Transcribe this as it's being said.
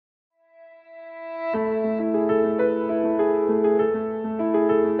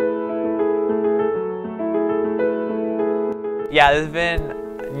Yeah, there's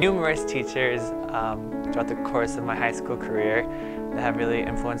been numerous teachers throughout the course of my high school career that have really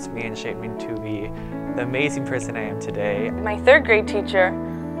influenced me and shaped me to be the amazing person I am today. My third grade teacher,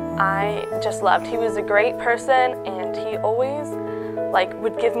 I just loved. He was a great person, and he always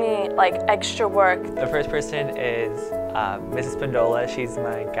would give me extra work. The first person is Mrs. Pendola. She's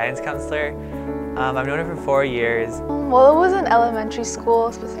my guidance counselor. I've known her for 4 years. Well, it was in elementary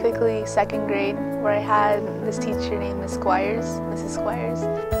school, specifically second grade, where I had this teacher named Mrs. Squires.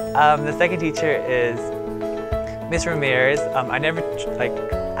 The second teacher is Miss Ramirez. I never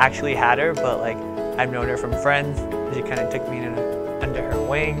actually had her, but I've known her from friends. She kind of took me under her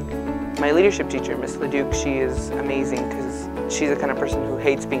wing. My leadership teacher, Miss LeDuc, she is amazing because she's the kind of person who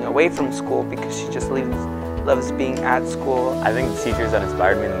hates being away from school because she just loves being at school. I think the teachers that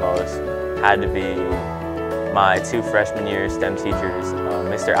inspired me the most had to be my 2 freshman year STEM teachers,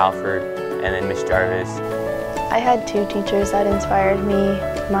 Mr. Alford and then Miss Jarvis. I had 2 teachers that inspired me,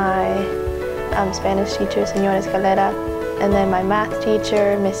 my Spanish teacher, Señora Escalera, and then my math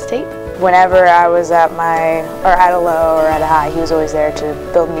teacher, Miss Tate. Whenever I was at a low or at a high, he was always there to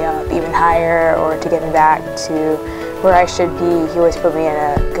build me up even higher or to get me back to where I should be. He always put me in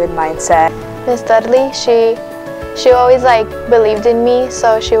a good mindset. Miss Dudley, she always believed in me,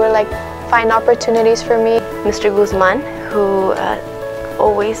 so she would find opportunities for me. Mr. Guzman, who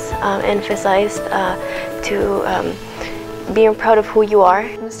always emphasized to being proud of who you are.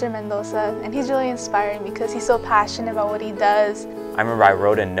 Mr. Mendoza, and he's really inspiring because he's so passionate about what he does. I remember I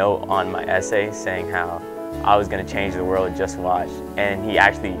wrote a note on my essay saying how I was going to change the world, just watch. And he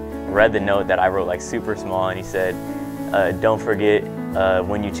actually read the note that I wrote super small, and he said, don't forget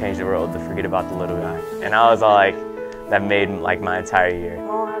when you change the world to forget about the little guy. And I was all that made my entire year.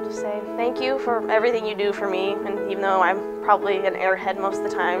 Well, I'll just say thank you for everything you do for me, and even though I'm probably an airhead most of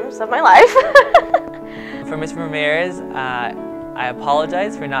the times of my life. For Ms. Ramirez, I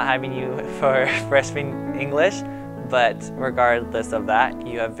apologize for not having you for freshman English, but regardless of that,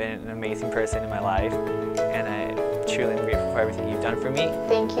 you have been an amazing person in my life, and I truly am grateful for everything you've done for me.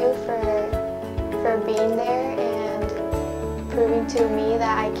 Thank you for being there and proving to me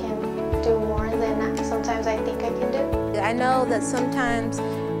that I can do more than sometimes I think I can do. I know that sometimes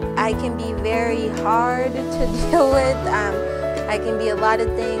I can be very hard to deal with. I can be a lot of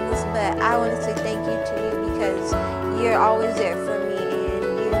things, but I want to say thank you to you because you're always there for me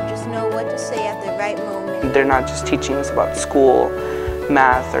and you just know what to say at the right moment. They're not just teaching us about school,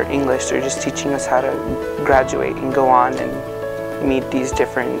 math, or English. They're just teaching us how to graduate and go on and meet these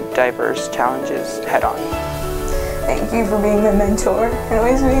different diverse challenges head on. Thank you for being my mentor and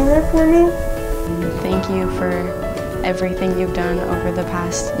always being there for me. Thank you for everything you've done over the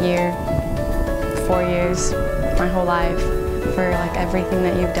past year, 4 years, my whole life, for everything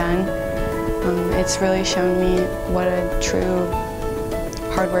that you've done. It's really shown me what a true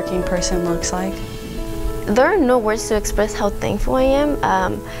hardworking person looks like. There are no words to express how thankful I am.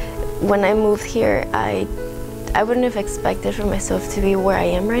 When I moved here, I wouldn't have expected for myself to be where I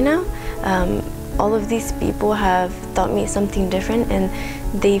am right now. All of these people have taught me something different, and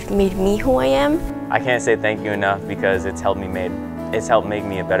they've made me who I am. I can't say thank you enough because it's helped make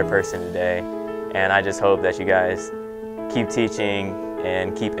me a better person today, and I just hope that you guys keep teaching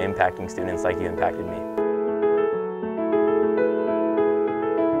and keep impacting students like you impacted me.